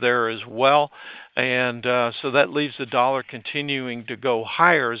problems there as well. And so that leaves the dollar continuing to go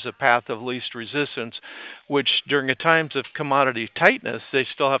higher as a path of least resistance, which during the times of commodity tightness, they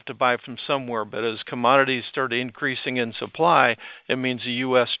still have to buy from somewhere. But as commodities start increasing in supply, it means the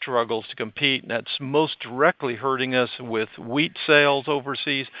U.S. struggles to compete. And that's most directly hurting us with wheat sales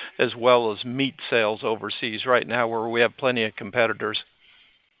overseas as well as meat sales overseas right now, where we have plenty of competitors.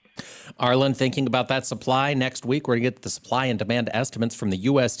 Arlan, thinking about that supply, next week we're going to get the supply and demand estimates from the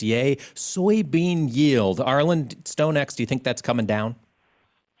USDA. Soybean yield. Arlan, StoneX, do you think that's coming down?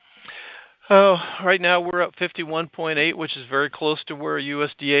 Oh, right now we're at 51.8, which is very close to where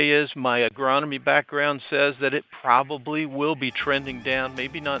USDA is. My agronomy background says that it probably will be trending down,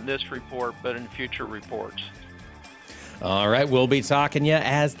 maybe not in this report, but in future reports. All right, we'll be talking to you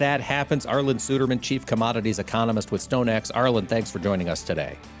as that happens. Arlan Suderman, Chief Commodities Economist with StoneX. Arlan, thanks for joining us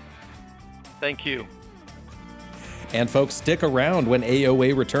today. Thank you. And folks, stick around when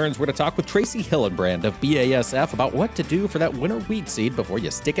AOA returns. We're going to talk with Tracy Hillenbrand of BASF about what to do for that winter wheat seed before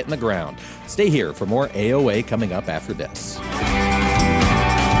you stick it in the ground. Stay here for more AOA coming up after this.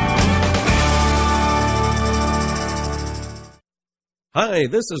 Hi,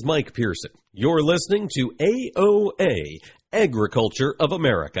 this is Mike Pearson. You're listening to AOA, Agriculture of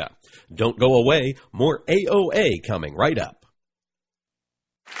America. Don't go away. More AOA coming right up.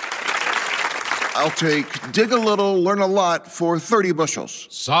 I'll take dig a little, learn a lot for 30 bushels.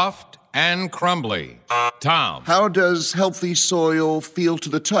 Soft and crumbly. Tom. How does healthy soil feel to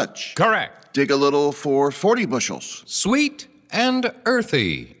the touch? Correct. Dig a little for 40 bushels. Sweet and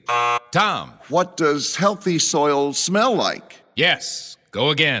earthy. Tom. What does healthy soil smell like? Yes. Go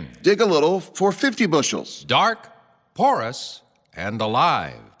again. Dig a little for 50 bushels. Dark, porous, and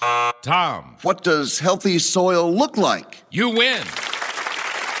alive. Tom. What does healthy soil look like? You win.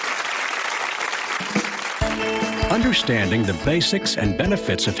 Understanding the basics and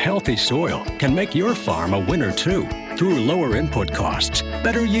benefits of healthy soil can make your farm a winner too, through lower input costs,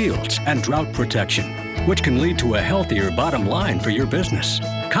 better yields, and drought protection, which can lead to a healthier bottom line for your business.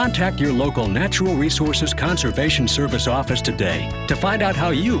 Contact your local Natural Resources Conservation Service office today to find out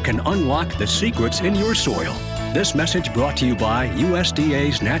how you can unlock the secrets in your soil. This message brought to you by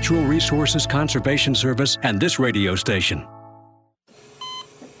USDA's Natural Resources Conservation Service and this radio station.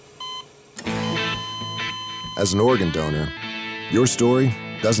 As an organ donor, your story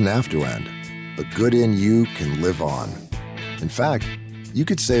doesn't have to end. The good in you can live on. In fact, you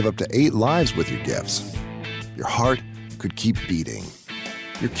could save up to 8 lives with your gifts. Your heart could keep beating.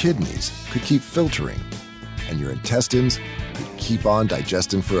 Your kidneys could keep filtering. And your intestines could keep on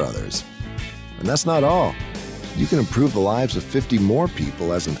digesting for others. And that's not all. You can improve the lives of 50 more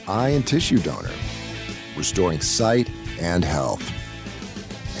people as an eye and tissue donor, restoring sight and health.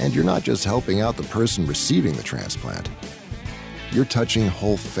 And you're not just helping out the person receiving the transplant. You're touching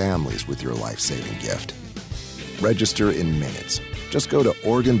whole families with your life-saving gift. Register in minutes. Just go to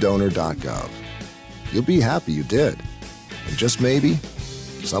organdonor.gov. You'll be happy you did. And just maybe,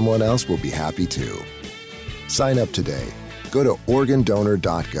 someone else will be happy too. Sign up today. Go to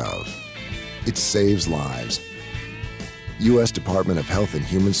organdonor.gov. It saves lives. U.S. Department of Health and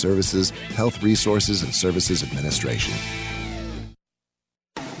Human Services, Health Resources and Services Administration.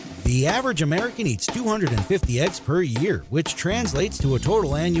 The average American eats 250 eggs per year, which translates to a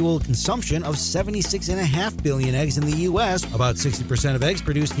total annual consumption of 76.5 billion eggs in the U.S. About 60% of eggs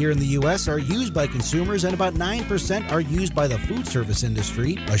produced here in the U.S. are used by consumers, and about 9% are used by the food service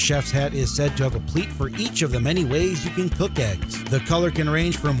industry. A chef's hat is said to have a pleat for each of the many ways you can cook eggs. The color can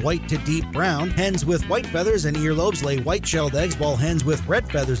range from white to deep brown. Hens with white feathers and earlobes lay white-shelled eggs, while hens with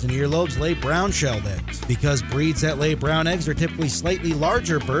red feathers and earlobes lay brown-shelled eggs. Because breeds that lay brown eggs are typically slightly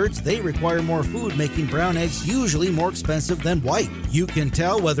larger birds, they require more food, making brown eggs usually more expensive than white. You can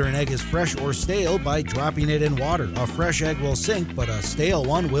tell whether an egg is fresh or stale by dropping it in water. A fresh egg will sink, but a stale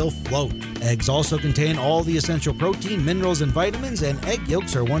one will float. Eggs also contain all the essential protein, minerals, and vitamins, and egg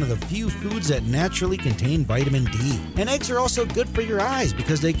yolks are one of the few foods that naturally contain vitamin D. And eggs are also good for your eyes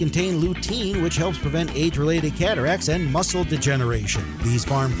because they contain lutein, which helps prevent age-related cataracts and muscle degeneration. These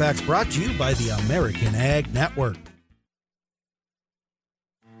farm facts brought to you by the American Ag Network.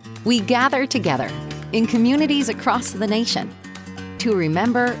 We gather together in communities across the nation to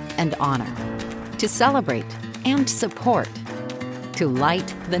remember and honor, to celebrate and support, to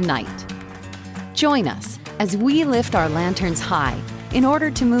light the night. Join us as we lift our lanterns high in order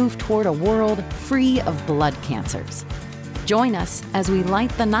to move toward a world free of blood cancers. Join us as we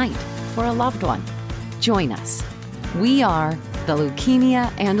light the night for a loved one. Join us. We are the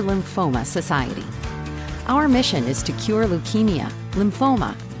Leukemia and Lymphoma Society. Our mission is to cure leukemia,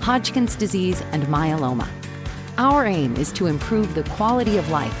 lymphoma, Hodgkin's disease, and myeloma. Our aim is to improve the quality of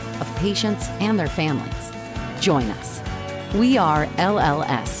life of patients and their families. Join us. We are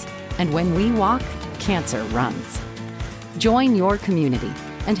LLS, and when we walk, cancer runs. Join your community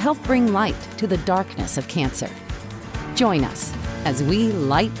and help bring light to the darkness of cancer. Join us as we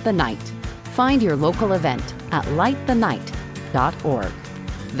light the night. Find your local event at lightthenight.org.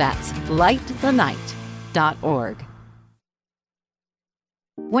 That's lightthenight.org.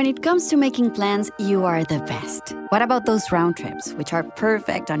 When it comes to making plans, you are the best. What about those round trips, which are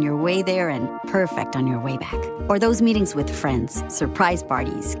perfect on your way there and perfect on your way back? Or those meetings with friends, surprise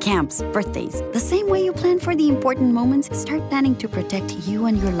parties, camps, birthdays? The same way you plan for the important moments, start planning to protect you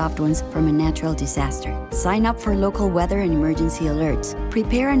and your loved ones from a natural disaster. Sign up for local weather and emergency alerts.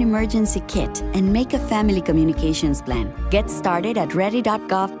 Prepare an emergency kit and make a family communications plan. Get started at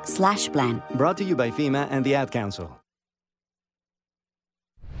ready.gov/plan. Brought to you by FEMA and the Ad Council.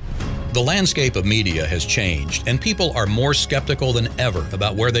 The landscape of media has changed, and people are more skeptical than ever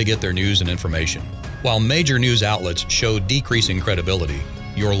about where they get their news and information. While major news outlets show decreasing credibility,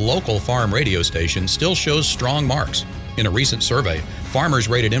 your local farm radio station still shows strong marks. In a recent survey, farmers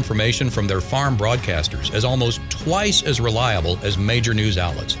rated information from their farm broadcasters as almost twice as reliable as major news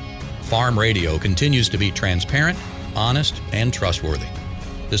outlets. Farm radio continues to be transparent, honest, and trustworthy.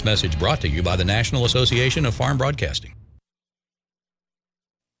 This message brought to you by the National Association of Farm Broadcasting.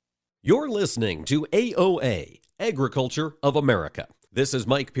 You're listening to AOA, Agriculture of America. This is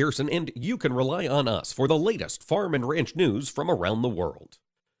Mike Pearson, and you can rely on us for the latest farm and ranch news from around the world.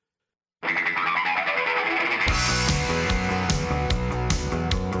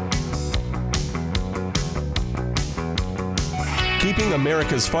 Keeping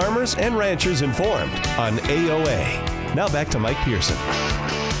America's farmers and ranchers informed on AOA. Now back to Mike Pearson.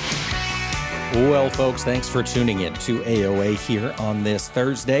 Well, folks, thanks for tuning in to AOA here on this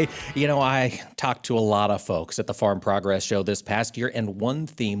Thursday. You know, I talked to a lot of folks at the Farm Progress Show this past year, and one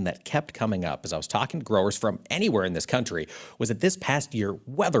theme that kept coming up as I was talking to growers from anywhere in this country was that this past year,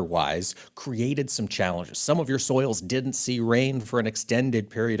 weather-wise, created some challenges. Some of your soils didn't see rain for an extended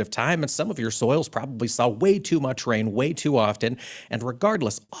period of time, and some of your soils probably saw way too much rain way too often. And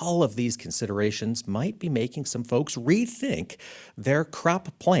regardless, all of these considerations might be making some folks rethink their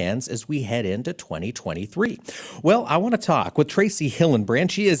crop plans as we head into 2023. Well, I want to talk with Tracy Hillenbrand.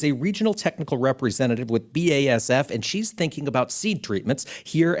 She is a regional technical representative with BASF, and she's thinking about seed treatments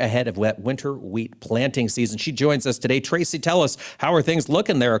here ahead of winter wheat planting season. She joins us today. Tracy, tell us, how are things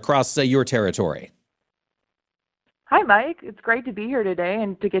looking there across your territory? Hi, Mike. It's great to be here today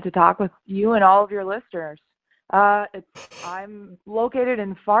and to get to talk with you and all of your listeners. I'm located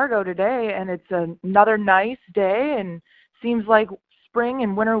in Fargo today, and it's another nice day, and seems like spring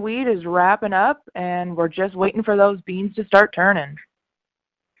and winter wheat is wrapping up, and we're just waiting for those beans to start turning.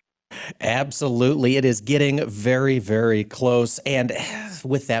 Absolutely. It is getting very, very close. And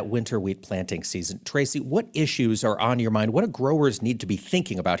with that winter wheat planting season, Tracy, what issues are on your mind? What do growers need to be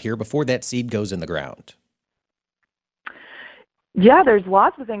thinking about here before that seed goes in the ground? Yeah, there's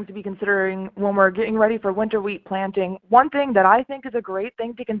lots of things to be considering when we're getting ready for winter wheat planting. One thing that I think is a great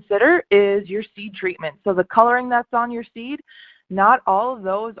thing to consider is your seed treatment. So the coloring that's on your seed, not all of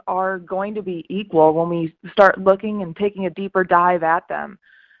those are going to be equal when we start looking and taking a deeper dive at them.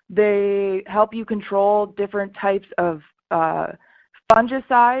 They help you control different types of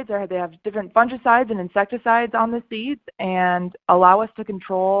fungicides, or they have different fungicides and insecticides on the seeds, and allow us to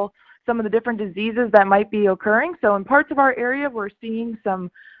control some of the different diseases that might be occurring. So in parts of our area, we're seeing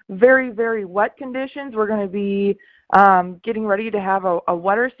some very, very wet conditions. We're going to be getting ready to have a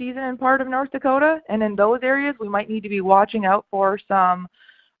wetter season in part of North Dakota. And in those areas, we might need to be watching out for some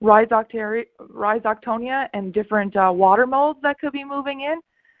rhizoctonia and different water molds that could be moving in.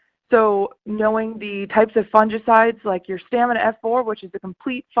 So knowing the types of fungicides like your Stamina F4, which is a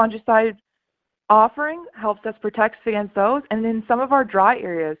complete fungicide offering, helps us protect against those. And in some of our dry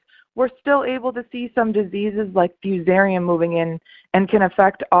areas, we're still able to see some diseases like fusarium moving in and can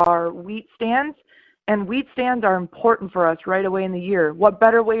affect our wheat stands. And wheat stands are important for us right away in the year. What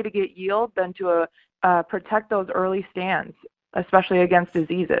better way to get yield than to protect those early stands, especially against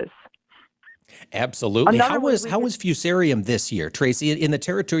diseases? Absolutely. How was fusarium this year, Tracy? In the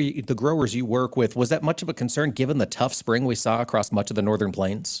territory, the growers you work with, was that much of a concern given the tough spring we saw across much of the northern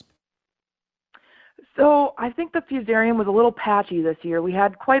plains? So I think the fusarium was a little patchy this year. We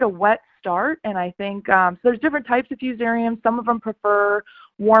had quite a wet start, and I think so there's different types of fusarium. Some of them prefer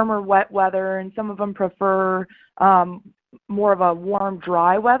warmer, wet weather, and some of them prefer more of a warm,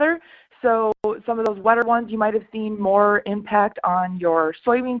 dry weather. So some of those wetter ones, you might have seen more impact on your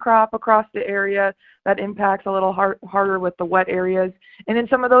soybean crop across the area. That impacts a little harder with the wet areas. And in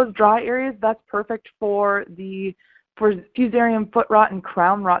some of those dry areas, that's perfect for fusarium foot rot and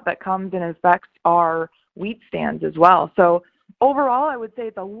crown rot that comes and affects our wheat stands as well. So overall, I would say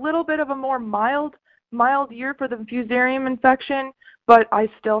it's a little bit of a more mild year for the fusarium infection, but I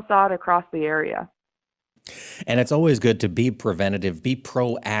still saw it across the area. And it's always good to be preventative, be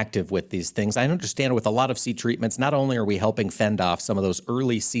proactive with these things. I understand with a lot of seed treatments, not only are we helping fend off some of those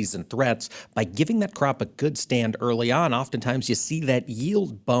early season threats, by giving that crop a good stand early on, oftentimes you see that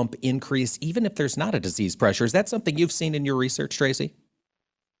yield bump increase even if there's not a disease pressure. Is that something you've seen in your research, Tracy?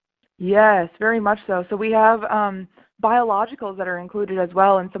 Yes, very much so. So we have biologicals that are included as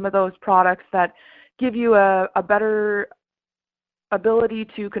well in some of those products that give you a better ability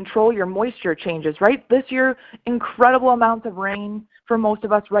to control your moisture changes, right? This year, incredible amounts of rain for most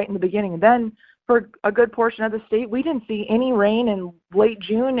of us right in the beginning. Then for a good portion of the state, we didn't see any rain in late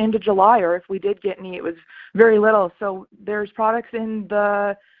June into July, or if we did get any, it was very little. So there's products in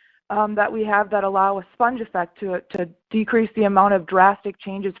the that we have that allow a sponge effect to decrease the amount of drastic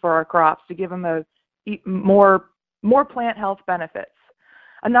changes for our crops, to give them more plant health benefits.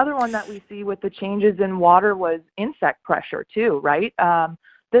 Another one that we see with the changes in water was insect pressure too, right?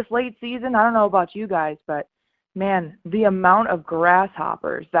 This late season, I don't know about you guys, but man, the amount of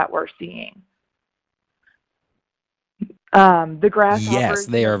grasshoppers that we're seeing. The grasshoppers. Yes,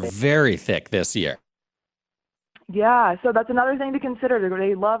 they are very thick this year. Yeah, so that's another thing to consider.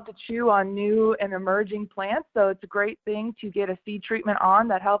 They love to chew on new and emerging plants, so it's a great thing to get a seed treatment on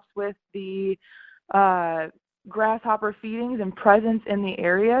that helps with the grasshopper feedings and presence in the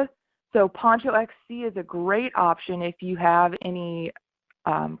area. So Poncho XC is a great option if you have any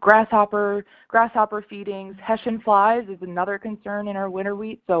grasshopper feedings. Hessian flies is another concern in our winter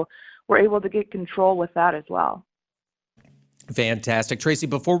wheat, so we're able to get control with that as well. Fantastic. Tracy,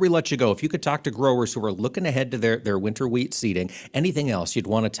 before we let you go, if you could talk to growers who are looking ahead to their winter wheat seeding, anything else you'd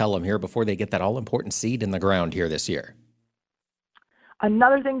want to tell them here before they get that all-important seed in the ground here this year?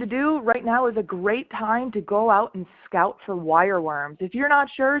 Another thing to do right now is a great time to go out and scout for wireworms. If you're not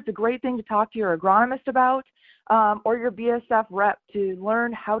sure, it's a great thing to talk to your agronomist about or your BASF rep to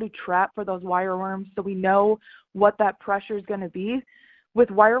learn how to trap for those wireworms so we know what that pressure is going to be. With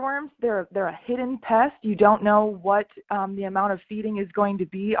wireworms, they're a hidden pest. You don't know what the amount of feeding is going to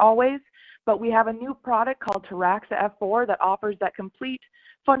be always, but we have a new product called Taraxa F4 that offers that complete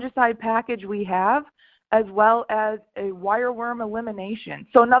fungicide package we have, as well as a wireworm elimination.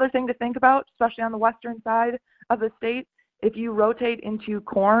 So another thing to think about, especially on the western side of the state, if you rotate into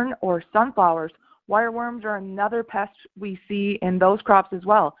corn or sunflowers, wireworms are another pest we see in those crops as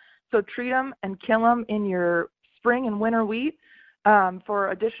well. So treat them and kill them in your spring and winter wheat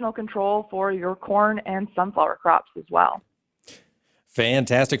for additional control for your corn and sunflower crops as well.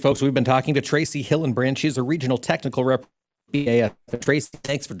 Fantastic, folks. We've been talking to Tracy Hillenbrand. She's a regional technical rep. BASF. Tracy,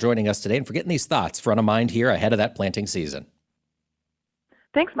 thanks for joining us today and for getting these thoughts front of mind here ahead of that planting season.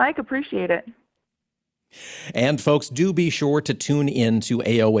 Thanks, Mike. Appreciate it. And folks, do be sure to tune in to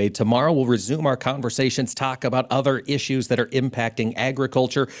AOA tomorrow. We'll resume our conversations, talk about other issues that are impacting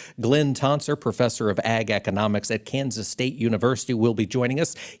agriculture. Glenn Tonser, professor of ag economics at Kansas State University, will be joining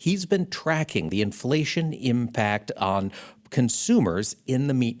us. He's been tracking the inflation impact on consumers in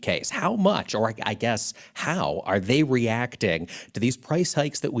the meat case. How much, or I guess how, are they reacting to these price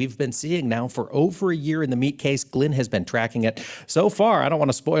hikes that we've been seeing now for over a year in the meat case? Glenn has been tracking it. So far, I don't want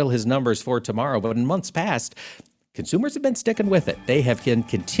to spoil his numbers for tomorrow, but in months past, consumers have been sticking with it. They have been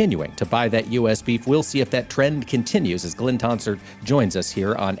continuing to buy that U.S. beef. We'll see if that trend continues as Glenn Tonser joins us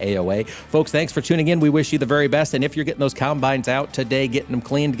here on AOA. Folks, thanks for tuning in. We wish you the very best. And if you're getting those combines out today, getting them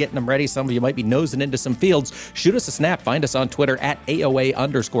cleaned, getting them ready, some of you might be nosing into some fields, shoot us a snap. Find us on Twitter at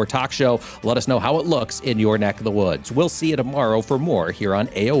AOA_talk show. Let us know how it looks in your neck of the woods. We'll see you tomorrow for more here on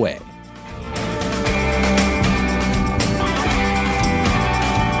AOA.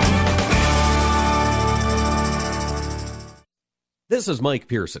 This is Mike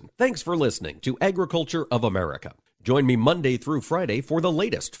Pearson. Thanks for listening to Agriculture of America. Join me Monday through Friday for the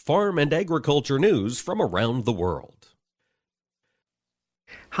latest farm and agriculture news from around the world.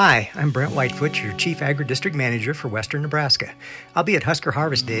 Hi, I'm Brent Whitefoot, your Chief Agri-District Manager for Western Nebraska. I'll be at Husker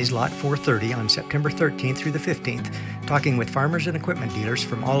Harvest Days, Lot 430 on September 13th through the 15th, talking with farmers and equipment dealers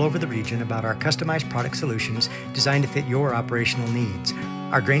from all over the region about our customized product solutions designed to fit your operational needs.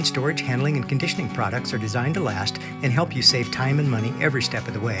 Our grain storage, handling, and conditioning products are designed to last and help you save time and money every step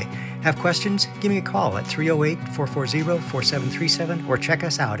of the way. Have questions? Give me a call at 308-440-4737 or check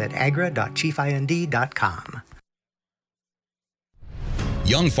us out at agra.chiefind.com.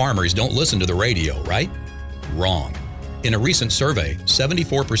 Young farmers don't listen to the radio, right? Wrong. In a recent survey,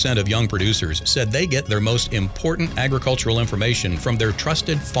 74% of young producers said they get their most important agricultural information from their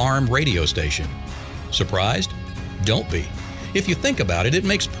trusted farm radio station. Surprised? Don't be. If you think about it, it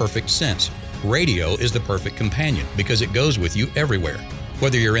makes perfect sense. Radio is the perfect companion because it goes with you everywhere.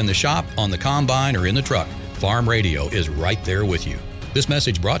 Whether you're in the shop, on the combine, or in the truck, farm radio is right there with you. This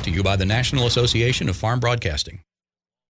message brought to you by the National Association of Farm Broadcasting.